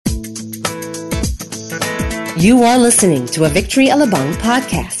You are listening to a Victory Alabang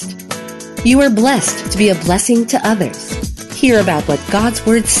podcast. You are blessed to be a blessing to others. Hear about what God's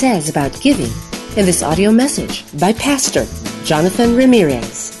Word says about giving in this audio message by Pastor Jonathan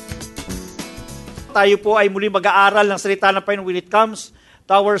Ramirez. Tayo po ay muli mag-aaral ng salita ng Panginoon when it comes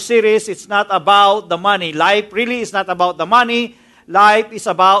to our series. It's not about the money. Life really is not about the money. Life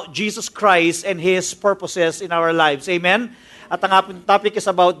is about Jesus Christ and His purposes in our lives. Amen? At ang ating topic is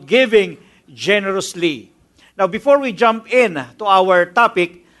about giving generously. Now, before we jump in to our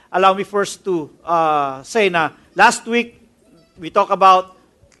topic, allow me first to say na last week, we talked about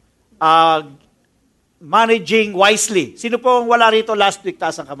managing wisely. Sino po ang wala rito last week?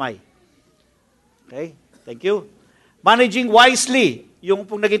 Taas ang kamay. Okay, thank you. Managing wisely, yung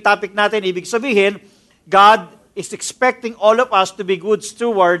pong naging topic natin, ibig sabihin, God is expecting all of us to be good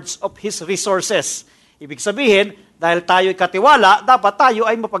stewards of His resources. Ibig sabihin, dahil tayo ay katiwala, dapat tayo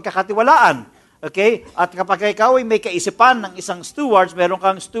ay mapagkakatiwalaan. Okay? At kapag ikaw ay may kaisipan ng isang stewards, meron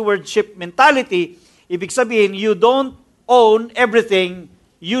kang stewardship mentality, ibig sabihin, you don't own everything,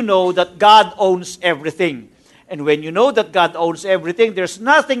 you know that God owns everything. And when you know that God owns everything, there's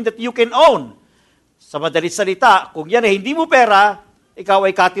nothing that you can own. Sa madalit salita, kung yan ay hindi mo pera, ikaw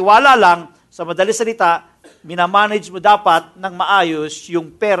ay katiwala lang, sa madalit salita, minamanage mo dapat ng maayos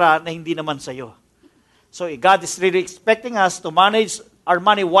yung pera na hindi naman sa'yo. So God is really expecting us to manage our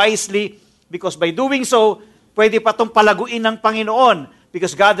money wisely because by doing so, pwede pa itong palaguin ng Panginoon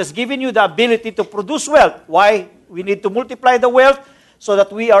because God has given you the ability to produce wealth. Why? We need to multiply the wealth so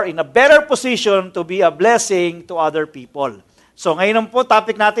that we are in a better position to be a blessing to other people. So ngayon po,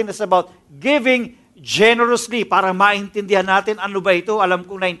 topic natin is about giving generously para maintindihan natin ano ba ito. Alam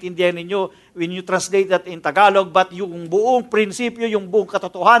kong naintindihan ninyo when you translate that in Tagalog, but yung buong prinsipyo, yung buong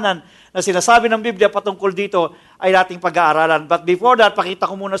katotohanan na sinasabi ng Biblia patungkol dito ay nating pag-aaralan. But before that, pakita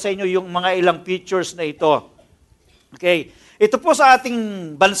ko muna sa inyo yung mga ilang pictures na ito. Okay. Ito po sa ating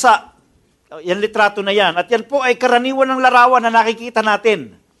bansa, yan litrato na yan. At yan po ay karaniwan ng larawan na nakikita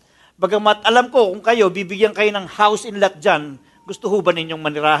natin. Bagamat alam ko, kung kayo, bibigyan kayo ng house in lot dyan, gusto ho ba ninyong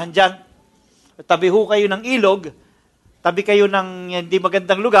manirahan dyan? Tabi ho kayo ng ilog, tabi kayo ng hindi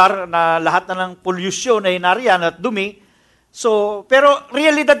magandang lugar na lahat na ng pollution ay nariyan at dumi. So, pero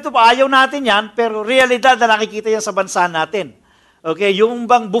realidad to ba? Ayaw natin yan, pero realidad na nakikita yan sa bansa natin. Okay, yung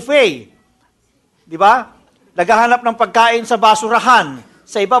bang buffet, di ba? Naghahanap ng pagkain sa basurahan.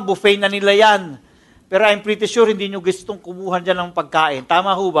 Sa iba, buffet na nila yan. Pero I'm pretty sure hindi nyo gustong kumuha dyan ng pagkain.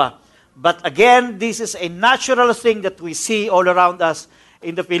 Tama ho ba? But again, this is a natural thing that we see all around us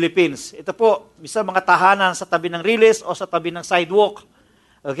in the Philippines. Ito po, bisa mga tahanan sa tabi ng riles o sa tabi ng sidewalk.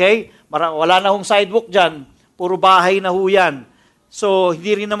 Okay? Wala na hong sidewalk dyan. Puro bahay na ho yan. So,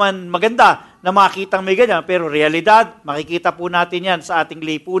 hindi rin naman maganda na makitang may ganyan. Pero realidad, makikita po natin yan sa ating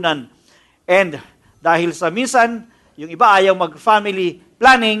lipunan. And dahil sa minsan, yung iba ayaw mag-family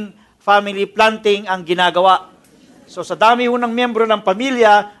planning, family planting ang ginagawa. So, sa dami ho ng miyembro ng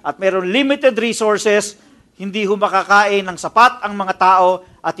pamilya at mayroon limited resources, hindi ho makakain ng sapat ang mga tao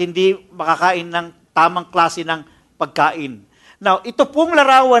at hindi makakain ng tamang klase ng pagkain. Now, ito pong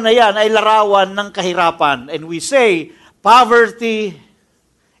larawan na yan ay larawan ng kahirapan. And we say, poverty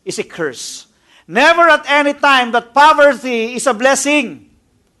is a curse. Never at any time that poverty is a blessing.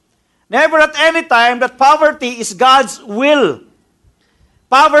 Never at any time that poverty is God's will.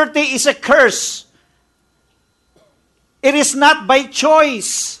 Poverty is a curse. It is not by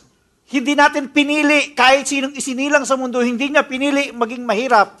choice. Hindi natin pinili, kahit sinong isinilang sa mundo, hindi niya pinili maging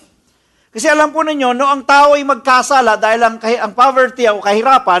mahirap. Kasi alam po ninyo, no ang tao ay magkasala dahil ang poverty o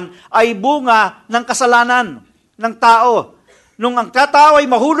kahirapan ay bunga ng kasalanan ng tao. Nung ang tao ay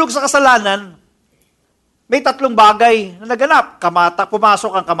mahulog sa kasalanan, may tatlong bagay na naganap.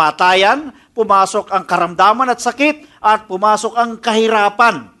 Pumasok ang kamatayan, pumasok ang karamdaman at sakit, at pumasok ang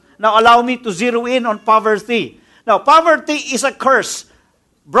kahirapan. Now, allow me to zero in on poverty. Now, poverty is a curse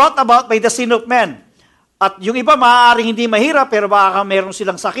brought about by the sin of man. At yung iba, maaaring hindi mahirap, pero baka meron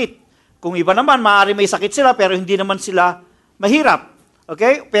silang sakit. Kung iba naman, maaaring may sakit sila, pero hindi naman sila mahirap.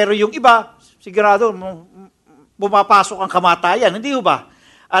 Okay? Pero yung iba, sigurado, pumapasok ang kamatayan. Hindi ba?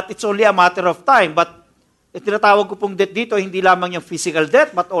 At it's only a matter of time. But tinatawag ko pong death dito, hindi lamang yung physical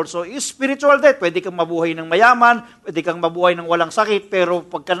death, but also is spiritual death. Pwede kang mabuhay ng mayaman, pwede kang mabuhay ng walang sakit, pero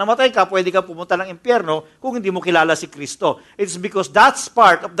pagka namatay ka, pwede kang pumunta ng impyerno kung hindi mo kilala si Kristo. It's because that's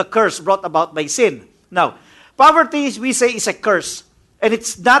part of the curse brought about by sin. Now, poverty, we say, is a curse. And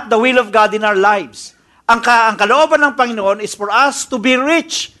it's not the will of God in our lives. Ang kalooban ng Panginoon is for us to be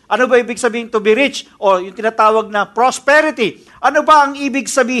rich. Ano ba ibig sabihin to be rich? O yung tinatawag na prosperity. Ano ba ang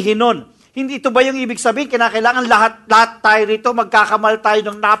ibig sabihin nun? Hindi ito ba yung ibig sabihin, kinakailangan lahat tayo rito, magkakamal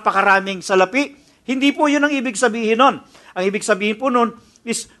tayo ng napakaraming salapi? Hindi po yun ang ibig sabihin nun. Ang ibig sabihin po nun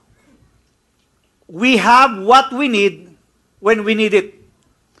is, we have what we need when we need it.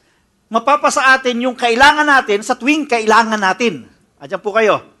 Mapapasa atin yung kailangan natin sa tuwing kailangan natin. Andiyan po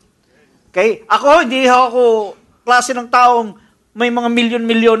kayo. Okay? Ako, hindi ako klase ng taong may mga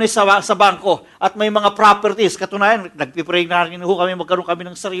milyon-milyones sa bangko at may mga properties. Katunayan, nagpipray na rin kami, magkaroon kami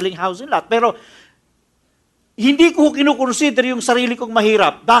ng sariling housing lot. Pero, hindi ko kinukonsider yung sarili kong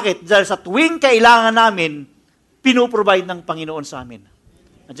mahirap. Bakit? Dahil sa tuwing kailangan namin, pinuprovide ng Panginoon sa amin.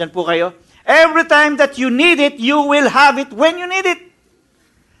 Andiyan po kayo. Every time that you need it, you will have it when you need it.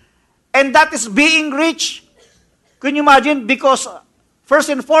 And that is being rich. Can you imagine? Because, first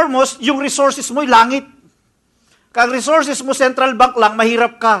and foremost, yung resources mo'y langit. Kung resources mo central bank lang,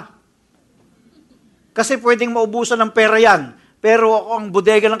 mahirap ka. Kasi pwedeng maubusan ng pera yan. Pero ang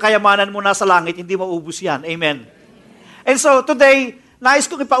bodega ng kayamanan mo nasa langit, hindi maubos yan. Amen. And so today,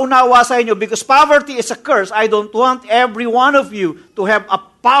 nais kong ipaunawa sa inyo, because poverty is a curse, I don't want every one of you to have a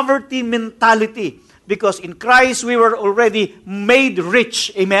poverty mentality. Because in Christ, we were already made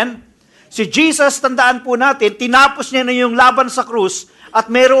rich. Amen? Si Jesus, tandaan po natin, tinapos niya na yung laban sa krus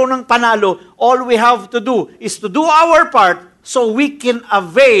at meron ng panalo. All we have to do is to do our part so we can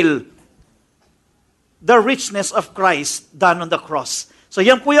avail the richness of Christ done on the cross. So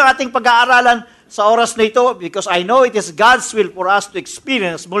yan po yung ating pag-aaralan sa oras na ito because I know it is God's will for us to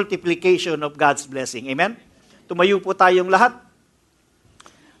experience multiplication of God's blessing. Amen? Tumayo po tayong lahat.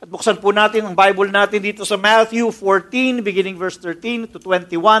 At buksan po natin ang Bible natin dito sa Matthew 14, beginning verse 13 to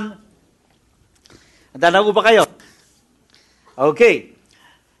 21. Handa na po ba kayo? Okay.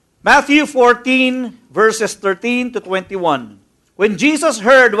 Matthew 14, verses 13 to 21. When Jesus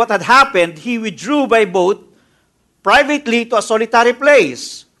heard what had happened, he withdrew by boat privately to a solitary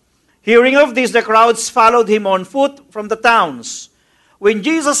place. Hearing of this, the crowds followed him on foot from the towns. When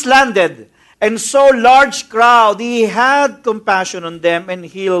Jesus landed and saw a large crowd, he had compassion on them and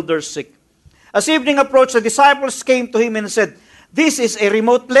healed their sick. As evening approached, the disciples came to him and said, "This is a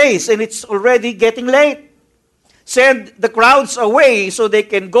remote place and it's already getting late. Send the crowds away so they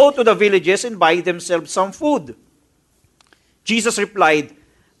can go to the villages and buy themselves some food." Jesus replied,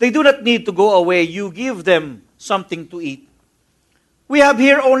 "They do not need to go away. You give them something to eat." "We have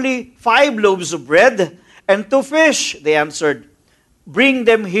here only 5 loaves of bread and 2 fish," they answered. "Bring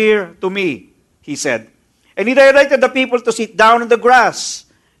them here to me," he said. And he directed the people to sit down on the grass.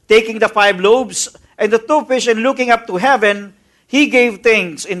 Taking the 5 loaves and the 2 fish and looking up to heaven, he gave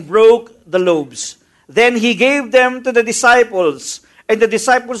thanks and broke the loaves. Then he gave them to the disciples, and the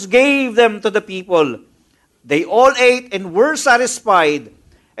disciples gave them to the people. They all ate and were satisfied,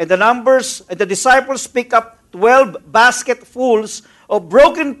 and the disciples picked up 12 basketfuls of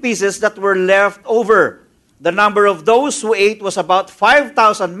broken pieces that were left over. The number of those who ate was about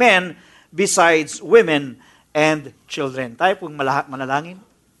 5,000 men, besides women and children. Tayo pong manalangin.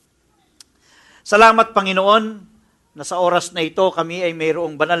 Salamat, Panginoon, na sa oras na ito kami ay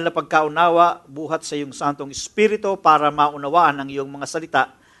mayroong banal na pagkaunawa buhat sa iyong Santong Espiritu para maunawaan ang iyong mga salita.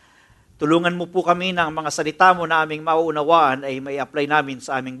 Tulungan mo po kami na ang mga salita mo na aming mauunawaan ay may apply namin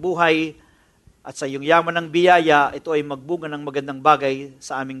sa aming buhay at sa iyong yaman ng biyaya, ito ay magbunga ng magandang bagay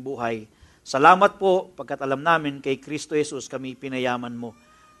sa aming buhay. Salamat po, pagkat alam namin kay Kristo Jesus kami pinayaman mo.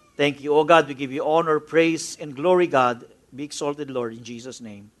 Thank you, O God. We give you honor, praise, and glory, God. Be exalted, Lord, in Jesus'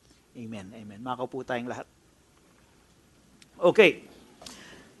 name. Amen. Amen. Makaupo tayong lahat. Okay.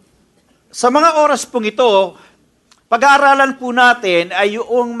 Sa mga oras pong ito, pag-aaralan po natin ay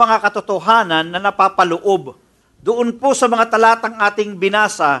yung mga katotohanan na napapaloob doon po sa mga talatang ating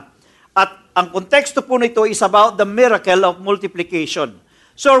binasa at ang konteksto po nito is about the miracle of multiplication.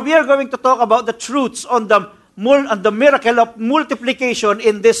 So we are going to talk about the truths on the miracle of multiplication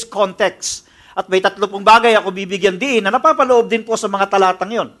in this context. At may 3 pong bagay ako bibigyan din na napapaloob din po sa mga talatang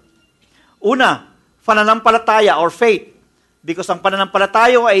yon. Una, pananampalataya or faith. Because ang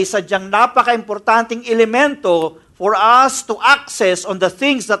pananampalataya ay sadyang napaka-importanting elemento for us to access on the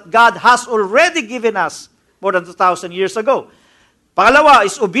things that God has already given us more than 2,000 years ago. Pangalawa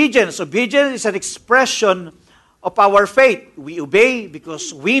is obedience. Obedience is an expression of our faith. We obey because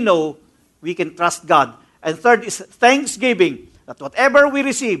we know we can trust God. And third is thanksgiving, that whatever we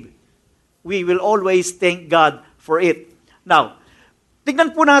receive, we will always thank God for it. Now, tignan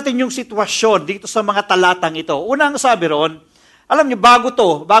po natin yung sitwasyon dito sa mga talatang ito. Unang sabi roon, alam niyo,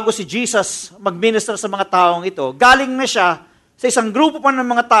 bago si Jesus mag-minister sa mga taong ito, galing na siya sa isang grupo pa ng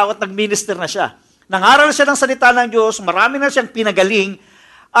mga tao at nag-minister na siya. Nangaral siya ng salita ng Diyos, marami na siyang pinagaling.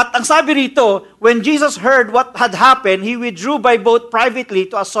 At ang sabi rito, when Jesus heard what had happened, he withdrew by boat privately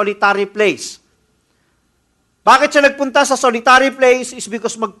to a solitary place. Bakit siya nagpunta sa solitary place? Is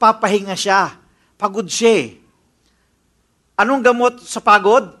because magpapahinga siya. pagod siya. Anong gamot sa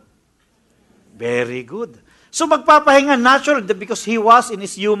pagod? Very good. So magpapahinga natural because he was in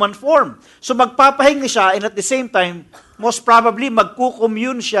his human form. So magpapahinga siya and at the same time, most probably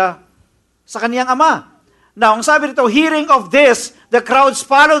magkukommune siya sa kaniyang ama. Now, ang sabi nito, hearing of this, the crowds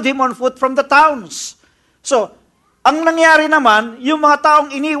followed him on foot from the towns. So, ang nangyari naman, yung mga taong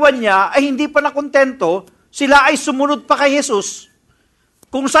iniwan niya ay hindi pa nakontento, sila ay sumunod pa kay Jesus.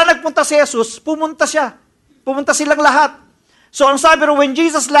 Kung saan nagpunta si Jesus, pumunta siya. Pumunta silang lahat. So, ang sabi rin, when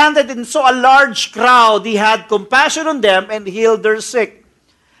Jesus landed and saw a large crowd, he had compassion on them and healed their sick.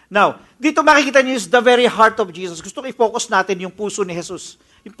 Now, dito makikita niyo is the very heart of Jesus. Gusto ko i-focus natin yung puso ni Jesus.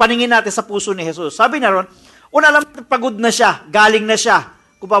 Yung paningin natin sa puso ni Jesus. Sabi na ron, alam, pagod na siya, galing na siya.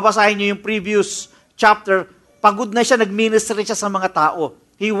 Kung babasahin niyo yung previous chapter, pagod na siya, nag-ministry siya sa mga tao.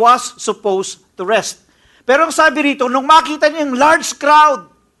 He was supposed to rest. Pero ang sabi rito, nung makita niya yung large crowd,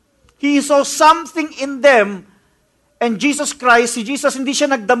 he saw something in them, and Jesus Christ, si Jesus hindi siya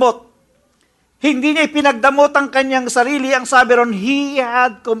nagdamot. Hindi niya ipinagdamot ang kanyang sarili. Ang sabi ron, he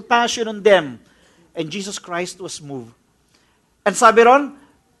had compassion on them. And Jesus Christ was moved. And sabi ron,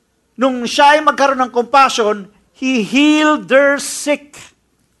 nung siya ay magkaroon ng compassion, he healed their sick.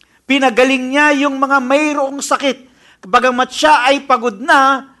 Pinagaling niya yung mga mayroong sakit. Bagamat siya ay pagod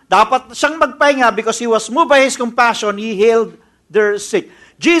na, dapat siyang magpahinga because he was moved by his compassion, he healed their sick.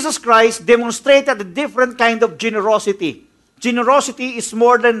 Jesus Christ demonstrated a different kind of generosity. Generosity is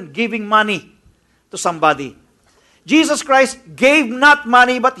more than giving money to somebody. Jesus Christ gave not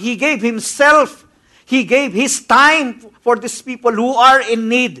money, but he gave himself. He gave his time for these people who are in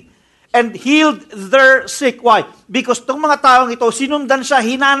need. And healed their sick. Why? Because itong mga taong ito, sinundan siya,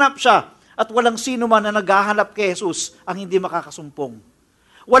 hinanap siya, at walang sino man na naghahanap kay Jesus ang hindi makakasumpong.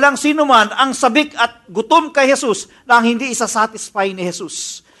 Walang sino man ang sabik at gutom kay Jesus na ang hindi isasatisfy ni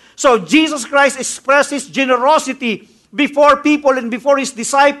Jesus. So, Jesus Christ expressed His generosity before people and before His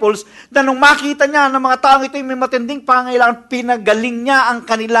disciples na nung makita niya na mga taong ito may matinding pangailangan, pinagaling niya ang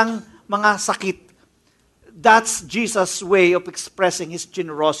kanilang mga sakit. That's Jesus' way of expressing His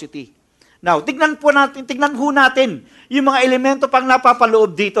generosity. Now, tignan ho natin yung mga elemento pang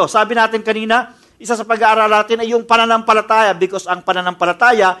napapaloob dito. Sabi natin kanina, isa sa pag-aaral natin ay yung pananampalataya because ang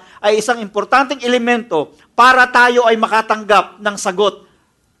pananampalataya ay isang importanteng elemento para tayo ay makatanggap ng sagot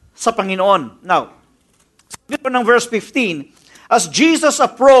sa Panginoon. Now, dito ng verse 15, as Jesus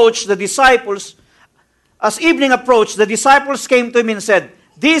approached the disciples, as evening approached, the disciples came to him and said,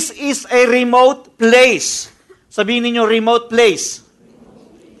 "This is a remote place." Sabihin niyo, remote place.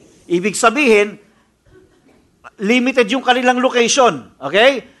 Ibig sabihin, limited yung kanilang location.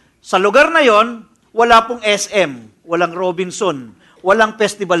 Okay? Sa lugar na yon, wala pong SM, walang Robinson, walang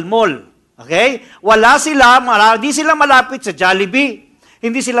Festival Mall. Okay? Hindi sila malapit sa Jollibee,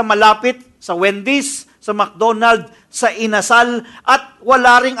 hindi sila malapit sa Wendy's, sa McDonald's, sa Inasal, at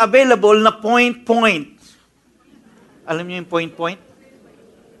wala ring available na point-point. Alam niyo yung point-point?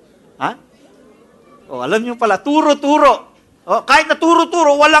 Ha? Alam niyo pala, turo-turo. Kahit na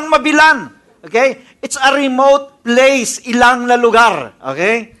turo-turo, walang mabilan. Okay? It's a remote place, ilang na lugar.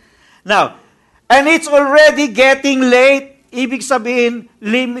 Okay? Now, and it's already getting late. Ibig sabihin,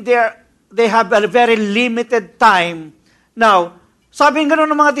 they have a very limited time. Now, sabi ng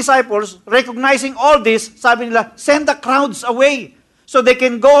ng mga disciples, recognizing all this, sabi nila, send the crowds away so they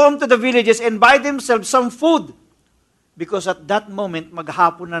can go home to the villages and buy themselves some food. Because at that moment,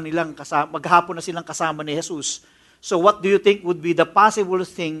 maghapon na silang kasama ni Jesus. So what do you think would be the possible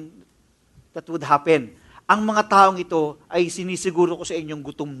thing that would happen? Ang mga taong ito ay sinisiguro ko sa inyong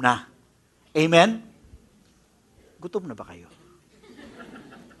gutom na. Amen? Gutom na ba kayo?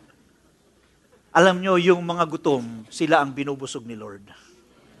 Alam nyo, yung mga gutom, sila ang binubusog ni Lord.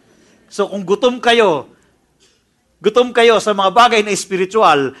 So kung gutom kayo sa mga bagay na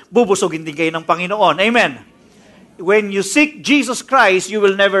spiritual, bubusogin din kayo ng Panginoon. Amen? When you seek Jesus Christ, you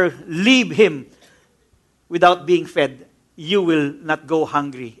will never leave Him without being fed. You will not go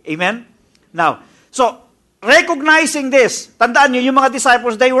hungry. Amen? Now, so, recognizing this, tandaan nyo, yung mga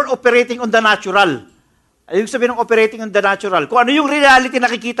disciples, they were operating on the natural. Ayun sabihin ng operating on the natural. Kung ano yung reality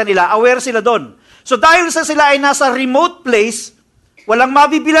nakikita nila, aware sila doon. So, dahil sila ay nasa remote place, walang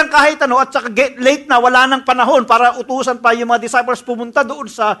mabibilang kahit ano, at saka late na, wala nang panahon para utusan pa yung mga disciples pumunta doon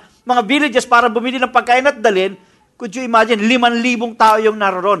sa mga villages para bumili ng pagkain at dalhin. Could you imagine, 5,000 tao yung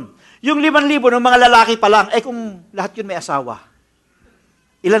naroon. Yung 5,000 ng mga lalaki pa lang, kung lahat yun may asawa,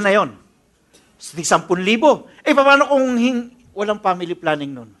 ilan na yun? 10,000. Paano kung walang family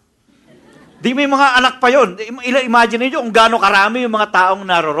planning nun? Di may mga anak pa yun. Imagine nyo kung gaano karami yung mga taong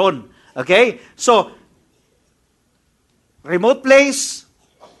naroon. Okay? So, remote place,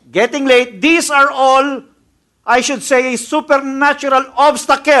 getting late. These are all, I should say, supernatural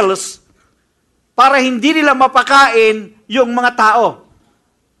obstacles para hindi nila mapakain yung mga tao.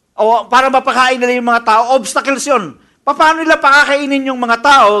 O para mapakain nila yung mga tao, obstacles yun. Paano nila pakakainin yung mga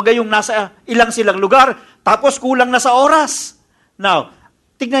tao gayong nasa ilang silang lugar, tapos kulang na sa oras? Now,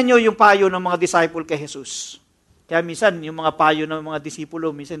 tignan nyo yung payo ng mga disciple kay Jesus. Kaya minsan, yung mga payo ng mga disipulo,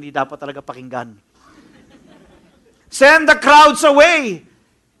 minsan hindi dapat talaga pakinggan. Send the crowds away.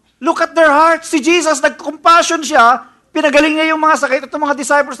 Look at their hearts. Si Jesus, nag-compassion siya, pinagaling niya yung mga sakit at mga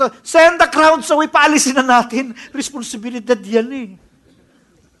disciples. Send the crowds away, paalisin na natin. Responsibilidad yan eh.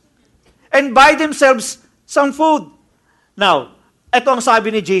 And buy themselves some food. Now, ito ang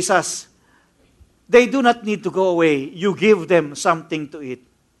sabi ni Jesus. They do not need to go away. You give them something to eat.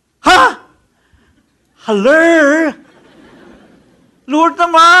 Ha? Hello? Lord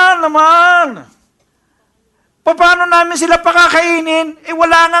naman. Paano namin sila pakakainin?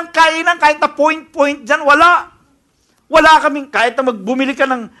 Wala nang kainan, kahit na point dyan, wala. Wala kaming, kahit na bumili ka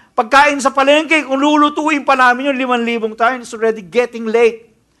ng pagkain sa palengke, kung lulutuin pa namin yung 5,000 tayo, it's already getting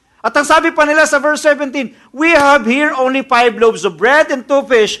late. At ang sabi pa nila sa verse 17, we have here only 5 loaves of bread and 2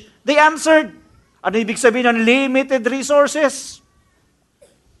 fish. They answered. Ano ibig sabihin ng limited resources?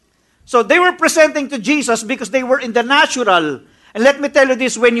 So they were presenting to Jesus because they were in the natural. And let me tell you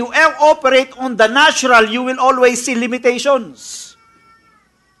this, when you operate on the natural, you will always see limitations.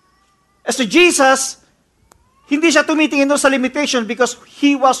 As to Jesus, hindi siya tumitingin doon sa limitation because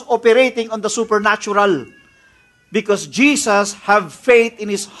He was operating on the supernatural. Because Jesus have faith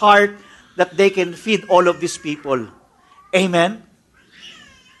in His heart that they can feed all of these people. Amen?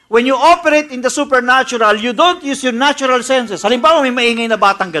 When you operate in the supernatural, you don't use your natural senses. Halimbawa, may maingay na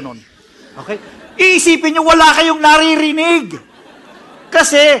batang ganun. Okay? Iisipin nyo, wala kayong naririnig.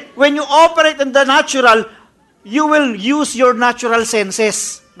 Kasi, when you operate in the natural, you will use your natural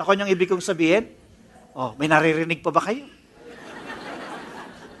senses. Naku, yung ibig kong sabihin? Oh, may naririnig pa ba kayo?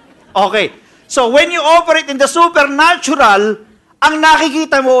 Okay. So, when you operate in the supernatural, ang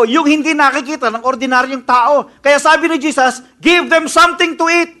nakikita mo, yung hindi nakikita ng ordinaryong tao. Kaya sabi ni Jesus, give them something to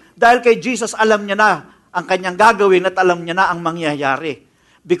eat. Dahil kay Jesus, alam niya na ang kanyang gagawin at alam niya na ang mangyayari.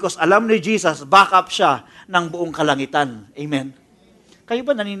 Because alam ni Jesus, back up siya ng buong kalangitan. Amen? Kayo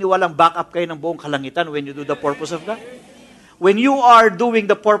ba naniniwalang back up kayo ng buong kalangitan when you do the purpose of God? When you are doing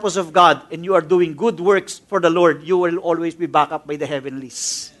the purpose of God and you are doing good works for the Lord, you will always be back up by the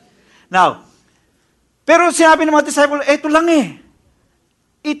heavenlies. Now, pero sinabi ng mga disciples, ito lang eh.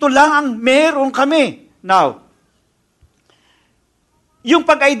 Ito lang ang meron kami. Now, yung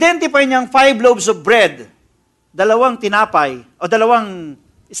pag-identify niyang 5 loaves of bread, 2 tinapay, o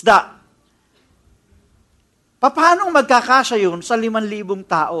 2 isda, paano magkakasya yun sa 5,000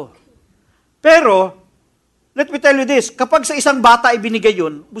 tao? Pero, let me tell you this, kapag sa isang bata ibinigay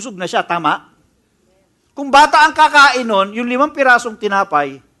yun, busog na siya, tama? Kung bata ang kakain nun, yung 5 pirasong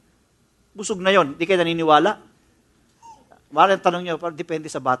tinapay, busog na yon. Di kayo naniniwala? Maraming tanong nyo, depende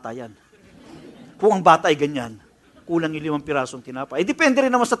sa bata yan. Kung ang bata ay ganyan, kulang yung 5 pirasong tinapay. Depende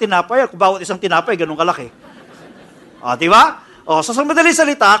rin naman sa tinapay. Kung bawat isang tinapay, ganun kalaki. Di ba? Sa madaling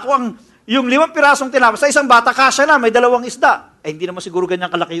salita, kung yung 5 pirasong tinapay, sa isang bata, kasya na, may 2 isda. Hindi naman siguro ganyan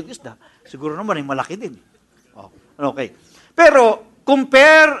kalaki yung isda. Siguro naman, ay malaki din. Okay. Pero,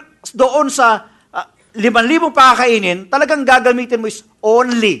 compare doon sa 5,000 pakakainin, talagang gagamitin mo is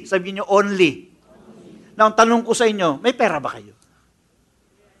only. Sabihin nyo, only. Now, ang tanong ko sa inyo, may pera ba kayo?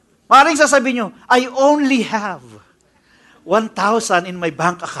 Maaaring sasabihin nyo, I only have 1,000 in my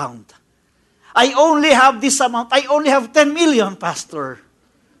bank account. I only have this amount. I only have 10 million, Pastor.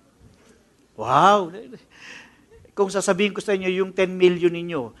 Wow. Kung sasabihin ko sa inyo, yung 10 million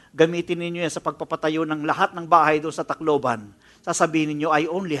ninyo, gamitin ninyo yan sa pagpapatayo ng lahat ng bahay doon sa Tacloban, sasabihin ninyo, I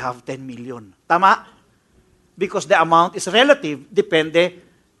only have 10 million. Tama? Because the amount is relative, depende.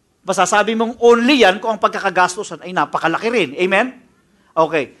 Masasabi mong only yan kung ang pagkakagastosan ay napakalaki rin. Amen?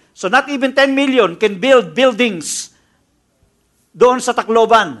 Okay. So not even 10 million can build buildings doon sa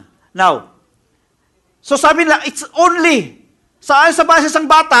Tacloban. Now, so sabi nila, it's only. Sa base ng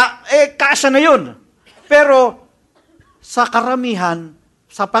bata, kasya na yun. Pero, sa karamihan,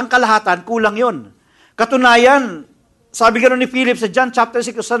 sa pangkalahatan, kulang yun. Katunayan, sabi gano'n ni Philip sa John chapter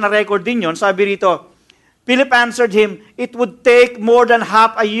 6, sa na-record din yun, sabi rito, Philip answered him, it would take more than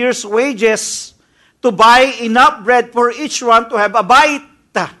half a year's wages to buy enough bread for each one to have a bite.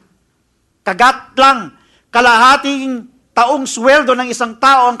 Kagat lang. Kalahating taong sweldo ng isang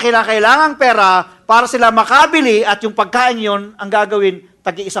tao ang kailangang pera para sila makabili at yung pagkain yon ang gagawin,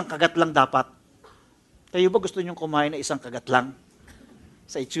 tagi-isang kagat lang dapat. Kayo ba gusto nyo kumain na isang kagat lang?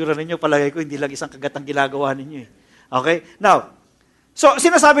 Sa itsura ninyo, palagay ko, hindi lang isang kagat ang ginagawa ninyo. Okay? Now, So,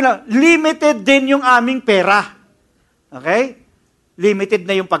 sinasabi na, limited din yung aming pera. Okay? Limited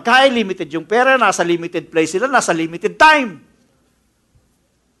na yung pagkain, limited yung pera, nasa limited place sila, nasa limited time.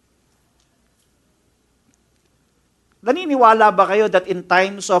 Naniniwala ba kayo that in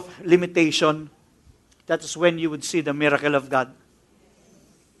times of limitation, that is when you would see the miracle of God?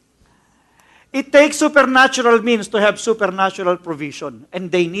 It takes supernatural means to have supernatural provision. And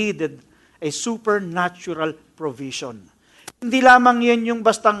they needed a supernatural provision. Hindi lamang yan yung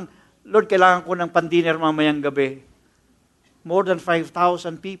bastang, Lord, kailangan ko ng pandiner mamayang gabi. More than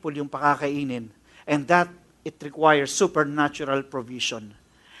 5,000 people yung pakakainin. And that, it requires supernatural provision.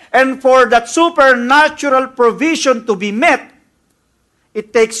 And for that supernatural provision to be met,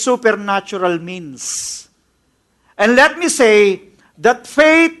 it takes supernatural means. And let me say that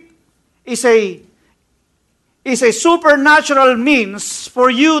faith is a supernatural means for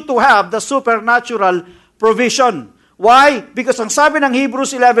you to have the supernatural provision. Why? Because ang sabi ng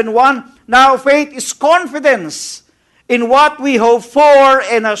Hebrews 11:1, now faith is confidence in what we hope for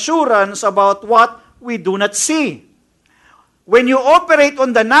and assurance about what we do not see. When you operate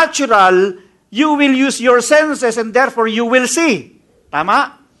on the natural, you will use your senses and therefore you will see.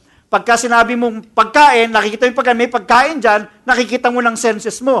 Tama? Pagka sinabi mong pagkain, nakikita mo pagkain, may pagkain dyan, nakikita mo ng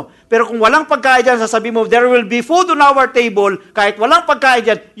senses mo. Pero kung walang pagkain dyan, sasabi mo, there will be food on our table, kahit walang pagkain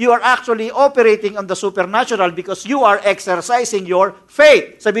dyan, you are actually operating on the supernatural because you are exercising your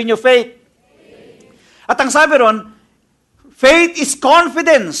faith. Sabihin nyo, faith. At ang sabi ron, faith is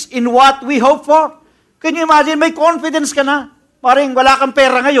confidence in what we hope for. Can you imagine, may confidence ka na. Maring wala kang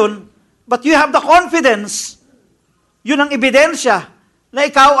pera ngayon, but you have the confidence. Yun ang ebidensya na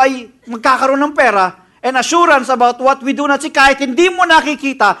ikaw ay magkakaroon ng pera and assurance about what we do not see. Kahit hindi mo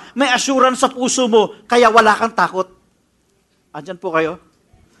nakikita, may assurance sa puso mo, kaya wala kang takot. Andyan po kayo?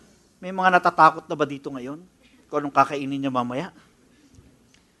 May mga natatakot na ba dito ngayon? Kung anong kakainin niya mamaya?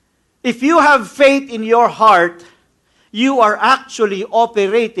 If you have faith in your heart, you are actually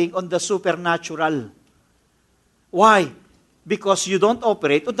operating on the supernatural. Why? Because you don't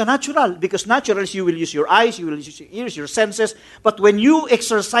operate on the natural. Because natural, you will use your eyes, you will use your ears, your senses. But when you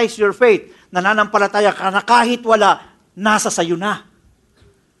exercise your faith, nananampalataya ka na kahit wala, nasa sayo na.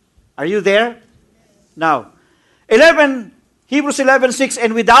 Are you there? Now, Hebrews 11:6,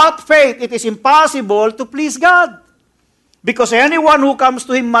 and without faith, it is impossible to please God. Because anyone who comes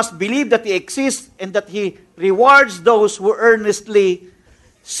to Him must believe that He exists and that He rewards those who earnestly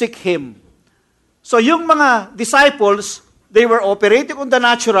seek Him. So yung mga disciples, they were operating on the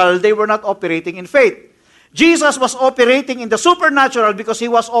natural, they were not operating in faith. Jesus was operating in the supernatural because He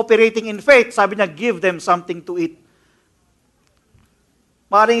was operating in faith. Sabi niya, give them something to eat.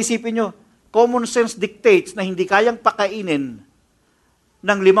 Maaaring isipin nyo, common sense dictates na hindi kayang pakainin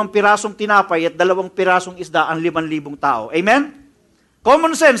ng 5 pirasong tinapay at 2 pirasong isda ang 5,000 tao. Amen?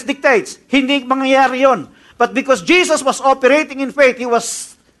 Common sense dictates, hindi mangyayari yon. But because Jesus was operating in faith, He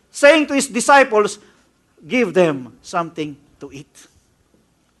was saying to His disciples, give them something to eat.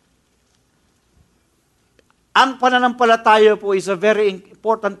 Ang pananampalataya po is a very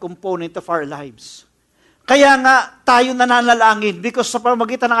important component of our lives. Kaya nga tayo nananalangin because sa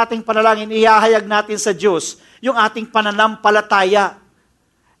pamamagitan ng ating panalangin, ihahayag natin sa Diyos yung ating pananampalataya.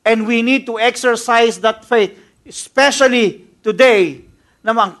 And we need to exercise that faith, especially today,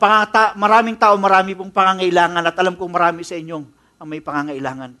 na maraming tao, marami pong pangangailangan at alam kong marami sa inyong ang may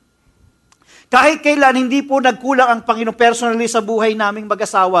pangangailangan. Kahit kailan, hindi po nagkulang ang Panginoon personally sa buhay naming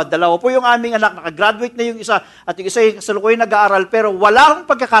mag-asawa. 2 po yung aming anak, nakagraduate na yung isa, at yung isa sa lukuy nag-aaral, pero wala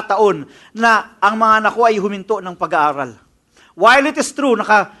akong pagkakataon na ang mga anak ko ay huminto ng pag-aaral. While it is true,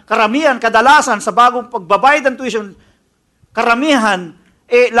 karamihan, kadalasan, sa bagong pagbabayad ng tuition, karamihan,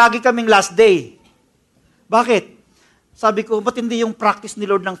 lagi kaming last day. Bakit? Sabi ko, ba't hindi yung practice ni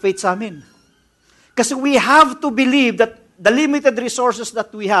Lord ng faith sa amin? Kasi we have to believe that the limited resources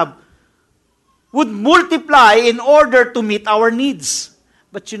that we have would multiply in order to meet our needs.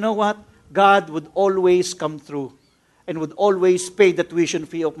 But you know what? God would always come through and would always pay the tuition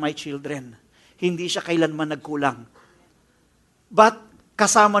fee of my children. Hindi siya kailanman nagkulang. But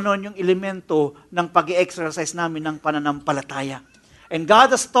kasama noon yung elemento ng pag-i-exercise namin ng pananampalataya. And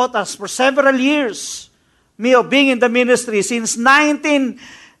God has taught us for several years, me of being in the ministry since never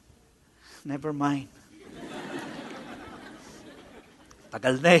mind.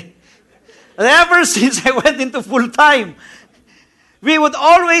 Tagal na eh. And ever since I went into full-time, we would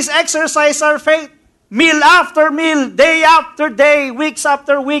always exercise our faith. Meal after meal, day after day, weeks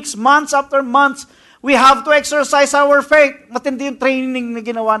after weeks, months after months, we have to exercise our faith. Matindi yung training na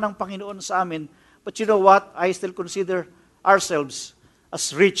ginawa ng Panginoon sa amin. But you know what? I still consider ourselves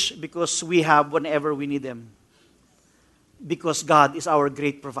as rich because we have whenever we need them. because God is our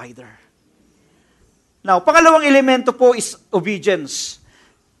great provider. Now, pangalawang elemento po is obedience.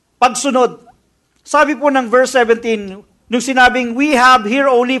 Pagsunod. Sabi po ng verse 17, nung sinabing, we have here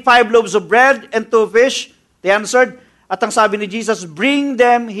only 5 loaves of bread and 2 fish, they answered, at ang sabi ni Jesus, bring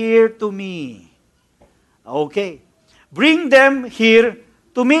them here to me. Okay. Bring them here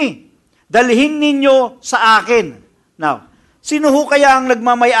to me. Dalhin ninyo sa akin. Now, sino ho kaya ang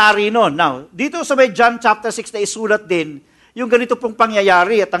nagmamay-ari nun? Now, dito sa may John chapter 6 na isulat din, yung ganito pong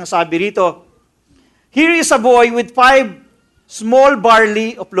pangyayari, at ang sabi rito, here is a boy with 5 small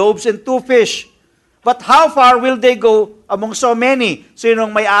barley of loaves and 2 fish. But how far will they go among so many?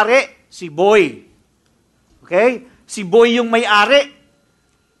 Sinong may-ari? Si boy. Okay? Si boy yung may-ari.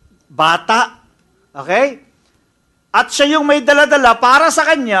 Bata. Okay? At siya yung may dala-dala para sa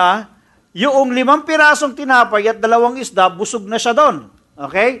kanya, yung 5 pirasong tinapay at 2 isda, busog na siya doon.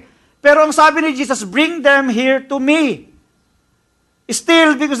 Okay? Pero ang sabi ni Jesus, bring them here to me.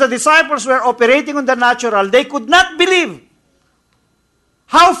 Still, because the disciples were operating on the natural, they could not believe.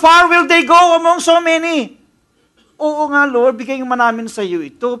 How far will they go among so many? Oo nga, Lord, bigay mo namin sa iyo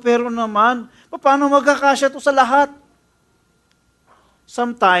ito, pero naman, paano magkakasya ito sa lahat?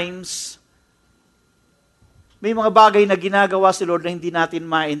 Sometimes, may mga bagay na ginagawa si Lord na hindi natin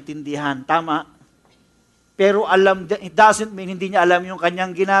maintindihan. Tama? Pero it doesn't mean hindi niya alam yung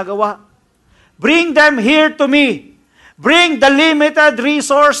kanyang ginagawa. Bring them here to me. Bring the limited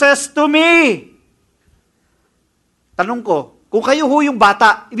resources to me. Tanong ko, kung kayo ho yung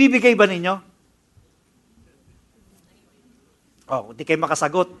bata, ibibigay ba ninyo? Oh, hindi kayo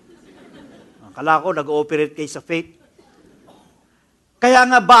makasagot. Akala ko, nag-ooperate kayo sa faith. Kaya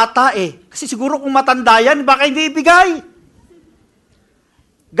nga bata Kasi siguro kung matanda yan, baka hindi ibigay.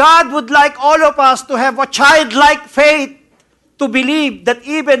 God would like all of us to have a childlike faith to believe that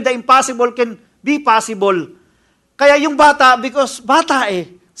even the impossible can be possible. Kaya yung bata, because bata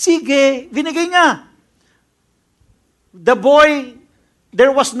sige, binigay niya. The boy,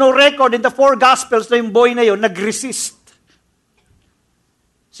 there was no record in the 4 Gospels na yung boy na yun, nag-resist.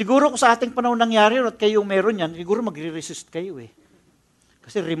 Siguro kung sa ating panahon nangyari at kayo meron yan, siguro magre-resist kayo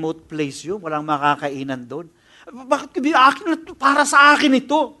Kasi remote place yun, walang makakainan doon. Bakit para sa akin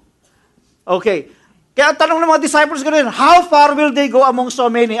ito? Okay. Kaya ang tanong ng mga disciples ganoon, how far will they go among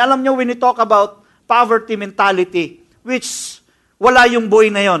so many? Alam nyo, when you talk about poverty mentality, which wala yung boy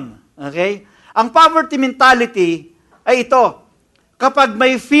na yon. Okay? Ang poverty mentality ay ito, kapag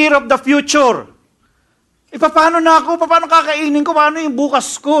may fear of the future, paano na ako? Paano kakainin ko? Paano yung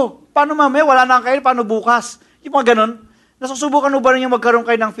bukas ko? Paano mamaya? Wala na kain? Paano bukas? Yung mga ganon. Nasusubukan mo ba rin yung magkaroon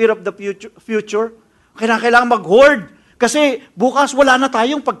kayo ng fear of the future? Kailangan mag-hoard. Kasi bukas wala na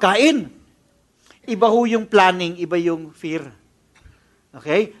tayong pagkain. Iba ho yung planning, iba yung fear.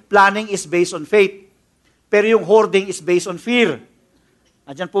 Okay? Planning is based on faith. Pero yung hoarding is based on fear.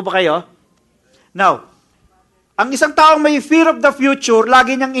 Andyan po ba kayo? Now, ang isang taong may fear of the future,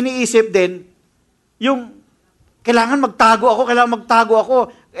 lagi niyang iniisip din, yung kailangan magtago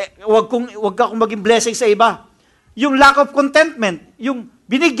ako. Wag akong maging blessing sa iba. Yung lack of contentment, yung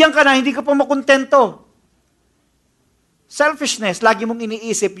binigyan ka na, hindi ka pa makontento. Selfishness, lagi mong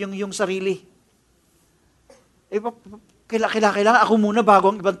iniisip yung sarili. Kailangan ako muna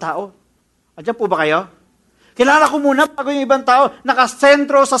bago ang ibang tao. Andiyan po ba kayo? Kailangan ako muna bago yung ibang tao.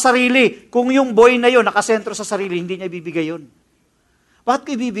 Nakasentro sa sarili. Kung yung boy na yun, nakasentro sa sarili, hindi niya ibibigay yun. Bakit ko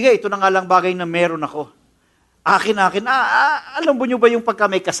ibibigay? Ito na nga lang bagay na meron ako. Akin. Alam mo nyo ba yung pagka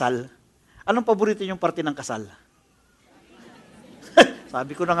may kasal? Anong paborito yung parte ng kasal?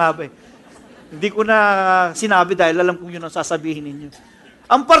 Sabi ko na nga ba Hindi ko na sinabi dahil alam kong yun ang sasabihin ninyo.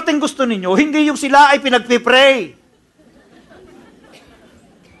 Ang parteng gusto ninyo, hindi yung sila ay pinagpipray.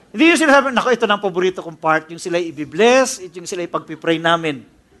 Hindi yung sila sabi, ito na ang paborito kong part, yung sila ay ibibless, yung sila ay pagpipray namin.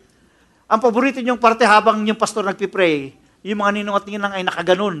 Ang paborito niyong parte habang yung pastor nagpipray, yung mga ninong at ninang ay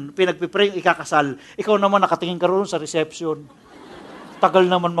nakaganon, pinagpipray yung ikakasal. Ikaw naman nakatingin ka roon sa reception. Tagal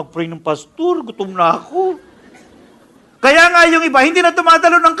naman mag-pray ng pastor, gutom na ako. Kaya nga yung iba, hindi na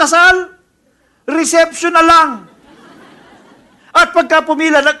tumadalo ng kasal. Reception na lang. At pagka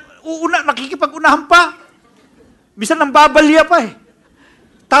pumila, nakikipag-unahan pa. Bisan nang babalya pa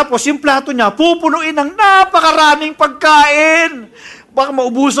Tapos yung plato niya, pupunuin ng napakaraming pagkain. Baka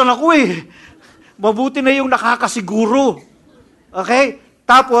maubusan ako Mabuti na yung nakakasiguro. Okay?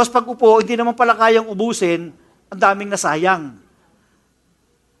 Tapos pag upo, hindi naman pala kayang ubusin, ang daming nasayang.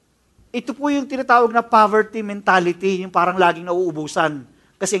 Ito po yung tinatawag na poverty mentality, yung parang laging nauubusan.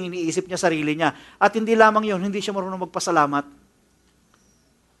 Kasi ang iniisip niya sarili niya. At hindi lamang yun, hindi siya marunong magpasalamat.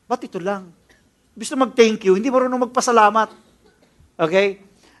 Ba't ito lang? Gusto mag-thank you, hindi marunong magpasalamat. Okay?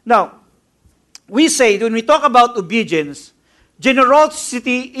 Now, we say, when we talk about obedience,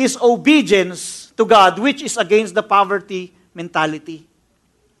 generosity is obedience to God, which is against the poverty mentality.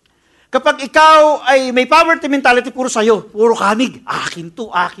 Kapag ikaw ay may poverty mentality, puro sa'yo, puro kanig, akin to,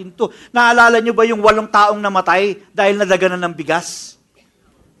 akin to. Naalala nyo ba yung 8 taong namatay dahil nadaganan ng bigas?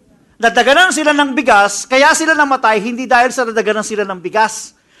 Nadaganan sila ng bigas, kaya sila namatay, hindi dahil sa nadaganan sila ng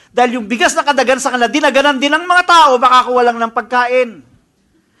bigas. Dahil yung bigas na kadagan sa kanila, dinaganan din ng mga tao, makakuha lang ng pagkain.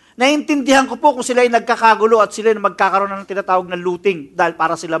 Naintindihan ko po kung sila ay nagkakagulo at sila ay magkakaroon ng tinatawag na looting dahil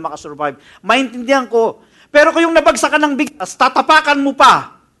para sila makasurvive. Maintindihan ko. Pero kung yung nabagsakan ng bigas, tatapakan mo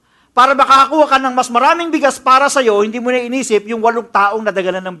pa para makakuha ka ng mas maraming bigas para sa'yo, hindi mo na inisip yung 8 taong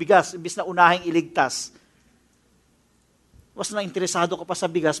nadaganan ng bigas, imbis na unahing iligtas. Mas nainteresado ka pa sa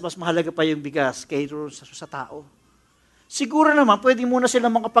bigas, mas mahalaga pa yung bigas kaysa sa tao. Siguro naman, pwede muna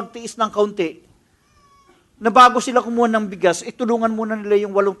sila makapagtiis ng kaunti na bago sila kumuha ng bigas, itulungan muna nila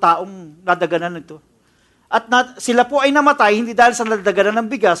yung 8 taong nadaganan nito. At sila po ay namatay, hindi dahil sa nadaganan ng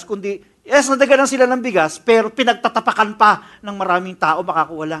bigas, kundi, nadaganan sila ng bigas, pero pinagtatapakan pa ng maraming tao,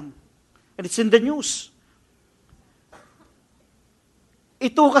 makakuha lang. And it's in the news.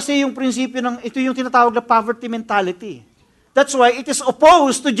 Ito kasi yung prinsipyo ito yung tinatawag na poverty mentality. That's why it is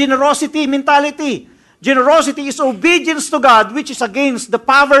opposed to generosity mentality. Generosity is obedience to God, which is against the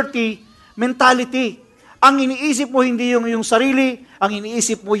poverty mentality. Ang iniisip mo hindi yung sarili, ang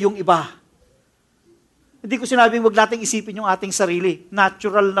iniisip mo yung iba. Hindi ko sinabing wag nating isipin yung ating sarili.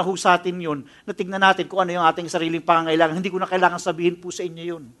 Natural na ho sa atin yun, na tignan natin kung ano yung ating sariling pangangailangan. Hindi ko na kailangan sabihin po sa inyo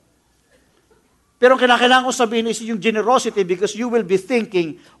yun. Pero ang kinakailangan ko sabihin is yung generosity because you will be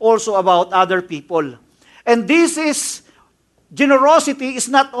thinking also about other people. And generosity is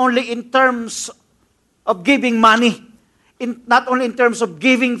not only in terms of giving money, not only in terms of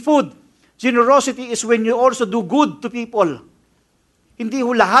giving food. Generosity is when you also do good to people. Hindi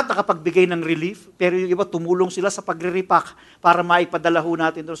ho lahat nakapagbigay ng relief, pero yung iba tumulong sila sa pagre-repack para maipadala ho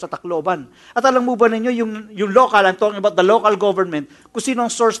natin doon sa Tacloban. At alam mo ba ninyo, yung local, I'm talking about the local government, kung sino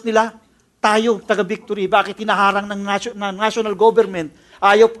ang source nila? Tayo, taga-Victory. Bakit hinaharang ng national government?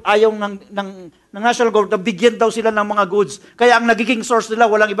 Ayaw ng national government, bigyan daw sila ng mga goods. Kaya ang nagiging source nila,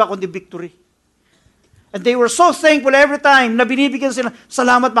 walang iba kundi Victory. And they were so thankful every time na binibigyan sila,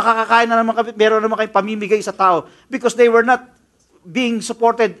 salamat, makakakain na naman kami, meron naman kayong pamimigay sa tao. Because they were not being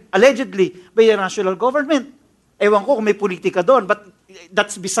supported, allegedly, by the national government. Ewan ko kung may politika doon, but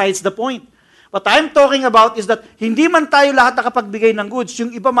that's besides the point. What I'm talking about is that hindi man tayo lahat nakapagbigay ng goods,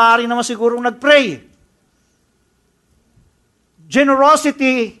 yung iba maaari naman sigurong nag-pray.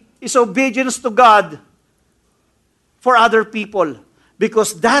 Generosity is obedience to God for other people.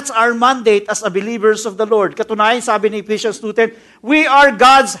 Because that's our mandate as a believers of the Lord. Katunayan, sabi ni Ephesians 2:10, we are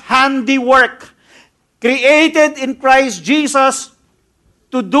God's handiwork, created in Christ Jesus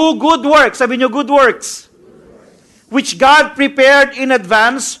to do good works. Sabi niyo, good works. Which God prepared in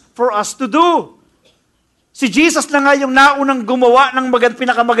advance for us to do. Si Jesus na nga yung naunang gumawa ng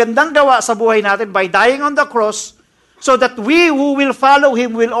pinakamagandang gawa sa buhay natin by dying on the cross so that we who will follow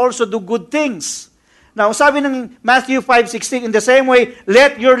Him will also do good things. Now, sabi ng Matthew 5:16, in the same way,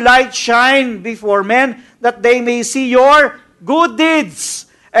 let your light shine before men that they may see your good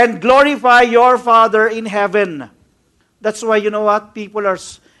deeds and glorify your Father in heaven. That's why, you know what, people are,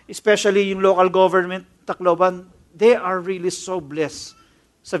 especially yung local government, Tacloban, they are really so blessed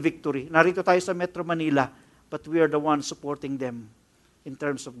sa Victory. Narito tayo sa Metro Manila, but we are the ones supporting them in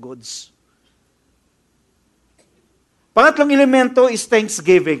terms of goods. Pangatlong elemento is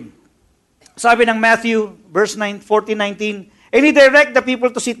thanksgiving. Sabi ng Matthew, verse 14:19, and He direct the people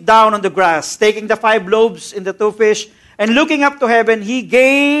to sit down on the grass, taking the 5 loaves and the 2 fish, and looking up to heaven, He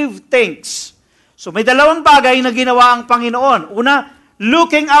gave thanks. So may dalawang bagay na ginawa ang Panginoon. Una,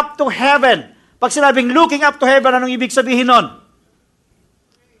 looking up to heaven. Pag sinabing looking up to heaven, anong ibig sabihin nun?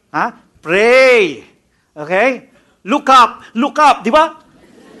 Pray. Okay? Look up, di ba?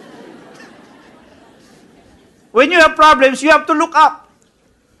 When you have problems, you have to look up.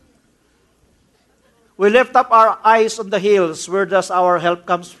 We lift up our eyes on the hills. Where does our help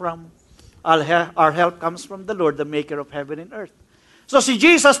comes from? Our help comes from the Lord, the maker of heaven and earth. So si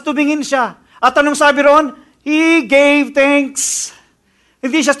Jesus, tumingin siya. At anong sabi roon? He gave thanks.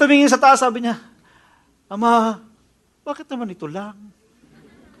 Hindi siya tumingin sa taas, sabi niya, Ama, bakit naman ito lang?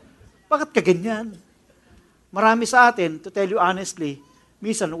 Bakit ka ganyan? Marami sa atin, to tell you honestly,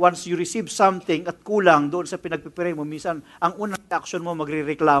 minsan once you receive something at kulang doon sa pinagpipray mo, minsan ang unang reaction mo,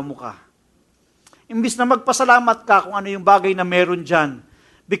 magrereklamo ka. Imbis na magpasalamat ka kung ano yung bagay na meron dyan.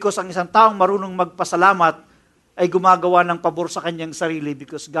 Because ang isang taong marunong magpasalamat ay gumagawa ng pabor sa kanyang sarili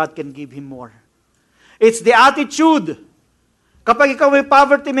because God can give him more. It's the attitude. Kapag ikaw may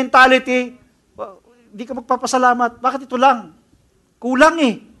poverty mentality, di ka magpapasalamat? Bakit ito lang? Kulang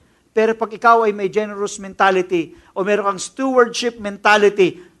eh. Pero pag ikaw ay may generous mentality o meron kang stewardship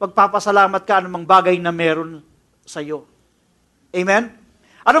mentality, magpapasalamat ka anumang bagay na meron sa iyo. Amen?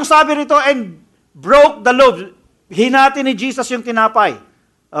 Anong sabi rito? And broke the loaf. Hinati ni Jesus yung tinapay.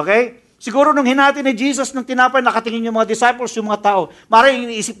 Okay? Siguro nung hinati ni Jesus ng tinapay, nakatingin yung mga disciples, yung mga tao. Maraming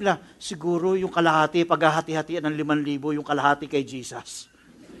iniisip nila, siguro yung kalahati, paghahati-hatian ng 5,000, yung kalahati kay Jesus.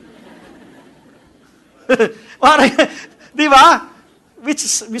 Di ba? Which,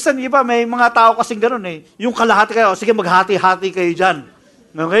 minsan iba, may mga tao kasing ganun eh. Yung kalahati kayo, sige maghati-hati kayo dyan.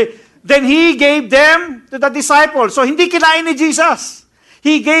 Okay? Then He gave them to the disciples. So hindi kinain ni Jesus.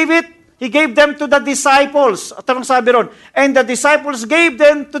 He gave them to the disciples. At anong sabi ron? And the disciples gave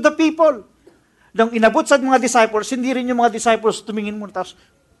them to the people. Nang inabot sa mga disciples, hindi rin yung mga disciples tumingin muna, tapos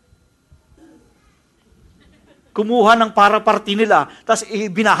kumuha ng para-party nila, tapos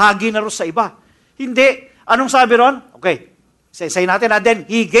binahagi na rin sa iba. Hindi. Anong sabi ron? Okay. Say natin na, then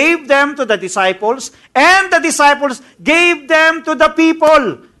He gave them to the disciples, and the disciples gave them to the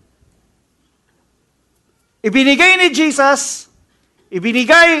people. Ibinigay ni Jesus,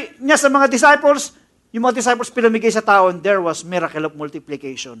 ibinigay niya sa mga disciples, yung mga disciples pinamigay sa tao, and there was miracle of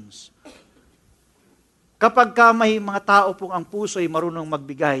multiplications. Kapag ka may mga tao pong ang puso ay marunong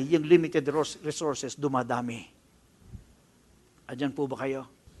magbigay, yung limited resources dumadami. Adyan po ba kayo?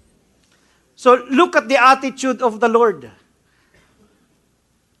 So look at the attitude of the Lord.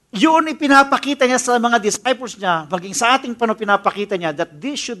 Yun ipinapakita niya sa mga disciples niya, maging sa ating pinapakita niya that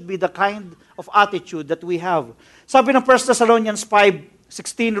this should be the kind of attitude that we have. Sabi ng 1 Thessalonians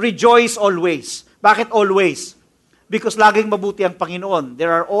 5:16, rejoice always. Bakit always? Because laging mabuti ang Panginoon.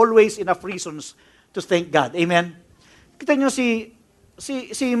 There are always enough reasons to thank God. Amen? Kita niyo si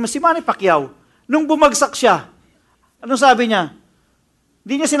Manny Pacquiao, nung bumagsak siya, anong sabi niya?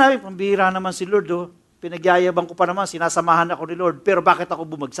 Hindi niya sinabi, pambihira naman si Lord, oh. Pinagyayabang ko pa naman, sinasamahan ako ni Lord, pero bakit ako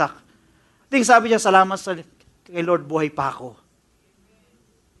bumagsak? Ting sabi niya, salamat kay Lord, buhay pa ako.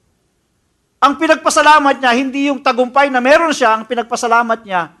 Ang pinagpasalamat niya, hindi yung tagumpay na meron siya, ang pinagpasalamat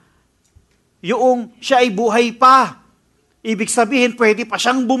niya, yung siya ay buhay pa. Ibig sabihin, pwede pa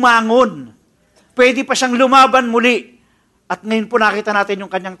siyang bumangon. Pwede pa siyang lumaban muli. At ngayon po nakita natin yung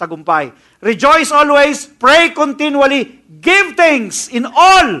kanyang tagumpay. Rejoice always, pray continually, give thanks in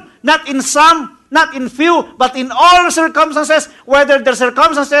all, not in some, not in few, but in all circumstances, whether the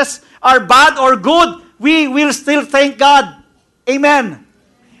circumstances are bad or good, we will still thank God. Amen.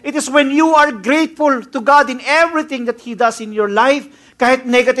 It is when you are grateful to God in everything that He does in your life, kahit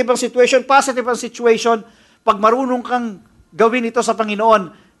negative ang situation, positive ang situation, pag marunong kang gawin ito sa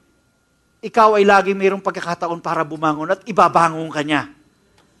Panginoon, ikaw ay lagi mayroong pagkakataon para bumangon at ibabangon ka niya.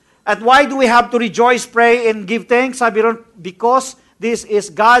 At why do we have to rejoice, pray, and give thanks? Sabi ron, because this is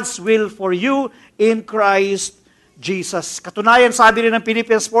God's will for you in Christ Jesus. Katunayan, sabi rin ng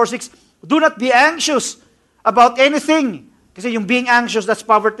Philippians 4:6, do not be anxious about anything. Kasi yung being anxious, that's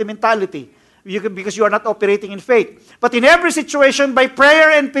poverty mentality. Because you are not operating in faith. But in every situation, by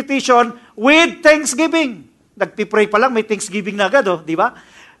prayer and petition, with thanksgiving. Nagpipray pa lang, may thanksgiving na agad, di ba?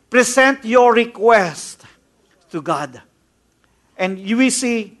 Present your request to God. And you will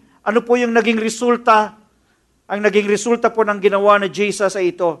see, ano po yung naging resulta. Ang naging resulta po ng ginawa ni Jesus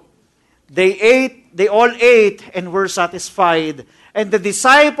ay ito. They all ate and were satisfied. And the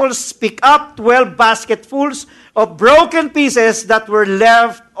disciples picked up 12 basketfuls of broken pieces that were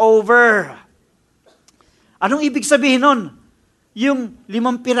left over. Anong ibig sabihin nun? Yung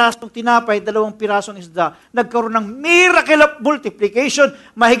 5 pirasong tinapay, 2 pirasong isda, nagkaroon ng miracle of multiplication,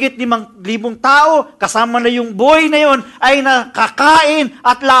 mahigit 5,000 tao, kasama na yung boy na yon, ay nakakain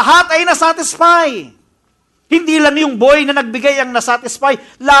at lahat ay nasatisfy. Hindi lang yung boy na nagbigay ang nasatisfy,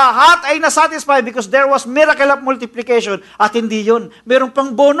 lahat ay nasatisfy because there was miracle of multiplication. At hindi yun, meron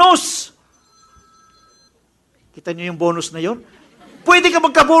pang bonus. Kita niyo yung bonus na yun? Pwede ka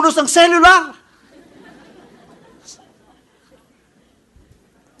magka-bonus ng cellular.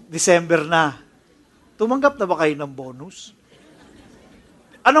 December na. Tumanggap na ba kayo ng bonus?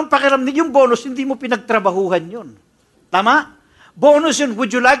 Anong pakiramdam? Yung bonus, hindi mo pinagtrabahuhan yun. Tama? Bonus yun.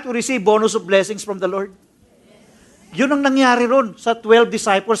 Would you like to receive bonus of blessings from the Lord? Yun ang nangyari ron sa 12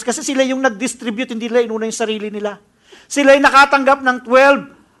 disciples. Kasi sila yung nag-distribute, hindi nila inuna yung sarili nila. Sila yung nakatanggap ng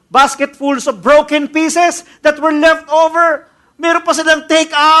 12 basketfuls of broken pieces that were left over. Meron pa silang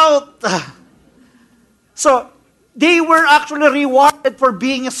take out. So, they were actually rewarded for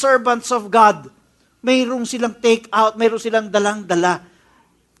being servants of God. Mayroong silang take out, mayroong silang dalang-dala.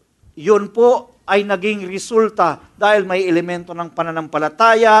 Yun po ay naging resulta dahil may elemento ng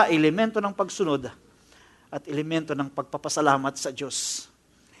pananampalataya, elemento ng pagsunod, at elemento ng pagpapasalamat sa Diyos.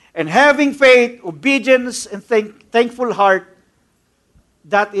 And having faith, obedience, and thankful heart,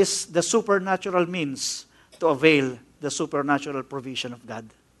 that is the supernatural means to avail the supernatural provision of God.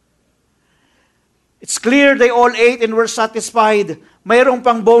 It's clear they all ate and were satisfied. Mayroong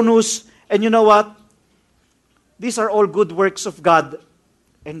pang bonus. And you know what? These are all good works of God.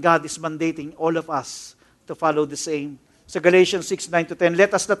 And God is mandating all of us to follow the same. So Galatians 6:9-10,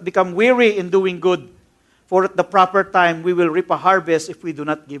 let us not become weary in doing good, for at the proper time we will reap a harvest if we do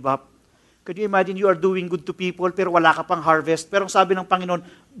not give up. Could you imagine you are doing good to people pero wala ka pang harvest? Pero ang sabi ng Panginoon,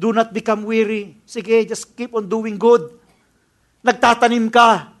 do not become weary. Sige, just keep on doing good. Nagtatanim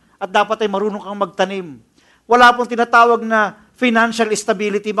ka at dapat ay marunong kang magtanim. Wala pong tinatawag na financial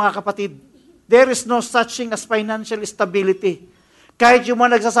stability, mga kapatid. There is no such thing as financial stability. Kahit yung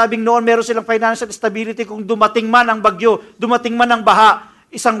mga nagsasabing noon meron silang financial stability, kung dumating man ang bagyo, dumating man ang baha,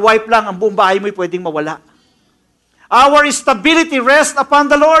 isang wipe lang, ang buong bahay mo'y pwedeng mawala. Our stability rests upon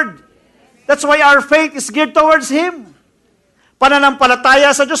the Lord. That's why our faith is geared towards Him.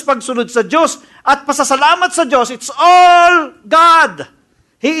 Pananampalataya sa Diyos, pagsunod sa Diyos, at pasasalamat sa Diyos, it's all God.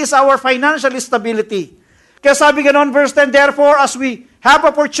 He is our financial stability. Kaya sabi ganon, verse 10, therefore, as we have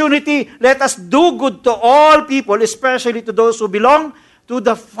opportunity, let us do good to all people, especially to those who belong to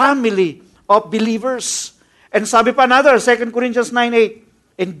the family of believers. And sabi pa another, 2 Corinthians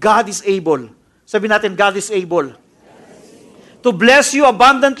 9:8, and God is able. Sabi natin, God is able to bless you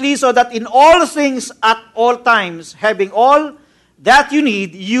abundantly so that in all things at all times, having all that you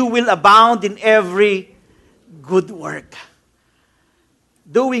need, you will abound in every good work.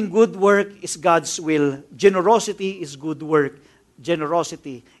 Doing good work is God's will. Generosity is good work.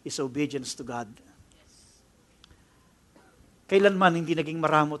 Generosity is obedience to God. Kailanman hindi naging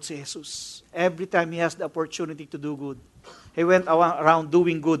maramot si Jesus. Every time He has the opportunity to do good, He went around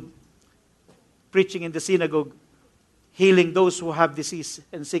doing good, preaching in the synagogue, healing those who have disease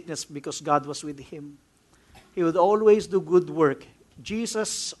and sickness because God was with Him. He would always do good work.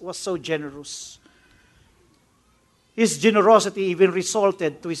 Jesus was so generous. His generosity even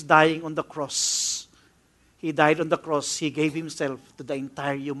resulted to His dying on the cross. He died on the cross. He gave Himself to the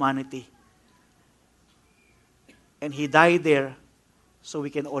entire humanity. And He died there so we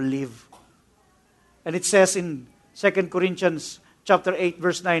can all live. And it says in 2 Corinthians chapter 8,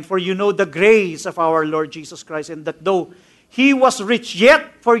 verse 9, for you know the grace of our Lord Jesus Christ, and that though He was rich,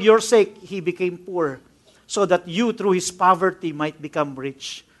 yet for your sake He became poor, so that you through His poverty might become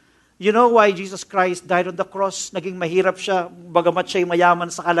rich. You know why Jesus Christ died on the cross? Naging mahirap siya, bagamat siya'y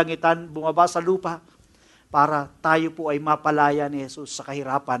mayaman sa kalangitan, bumaba sa lupa, para tayo po ay mapalaya ni Jesus sa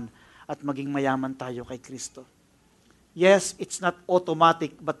kahirapan at maging mayaman tayo kay Kristo. Yes, it's not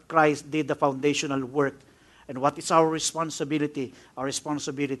automatic, but Christ did the foundational work. And what is our responsibility? Our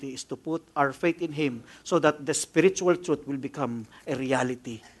responsibility is to put our faith in Him so that the spiritual truth will become a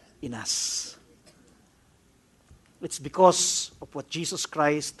reality in us. It's because of what Jesus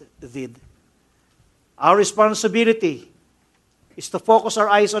Christ did. Our responsibility is to focus our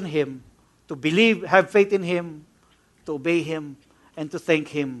eyes on Him, to believe, have faith in Him, to obey Him, and to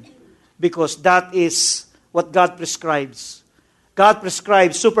thank Him. Because that is what God prescribes. God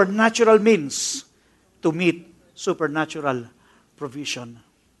prescribes supernatural means to meet supernatural provision.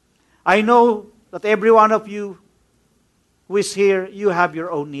 I know that every one of you who is here, you have your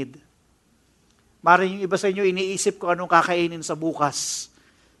own need. Maring yung iba sa inyo, iniisip ko anong kakainin sa bukas.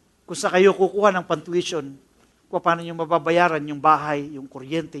 Kung sa kayo kukuha ng pantuition, kung paano nyo mababayaran yung bahay, yung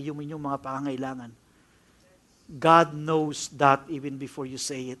kuryente, yung inyong mga pangangailangan. God knows that even before you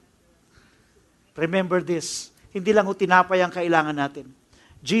say it. Remember this, hindi lang tinapay ang kailangan natin.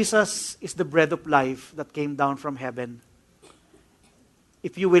 Jesus is the bread of life that came down from heaven.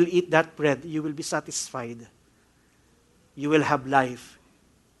 If you will eat that bread, you will be satisfied. You will have life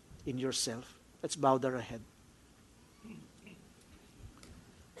in yourself. Let's bow our head.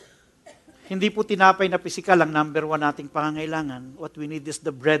 Hindi po tinapay na pisikal ang number one nating pangangailangan. What we need is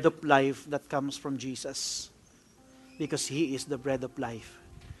the bread of life that comes from Jesus. Because He is the bread of life.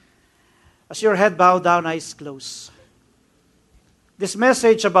 As your head bowed down, eyes closed. This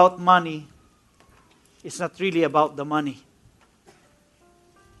message about money is not really about the money.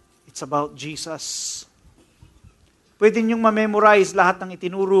 It's about Jesus. Pwede niyong ma-memorize lahat ng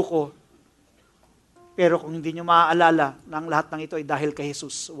itinuro ko, pero kung hindi niyo maaalala na ang lahat ng ito ay dahil kay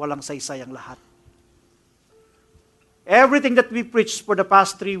Jesus, walang saysay ang lahat. Everything that we preached for the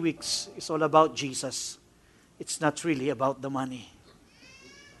past 3 weeks is all about Jesus. It's not really about the money.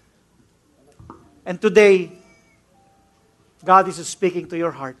 And today, God is speaking to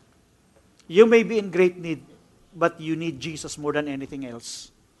your heart. You may be in great need, but you need Jesus more than anything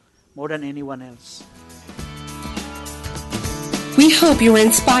else, more than anyone else. We hope you were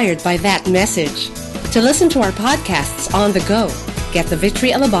inspired by that message. To listen to our podcasts on the go, get the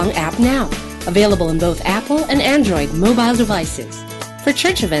Victory Alabang app now. Available on both Apple and Android mobile devices. For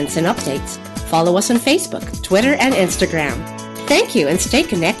church events and updates, follow us on Facebook, Twitter, and Instagram. Thank you and stay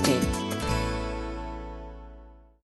connected.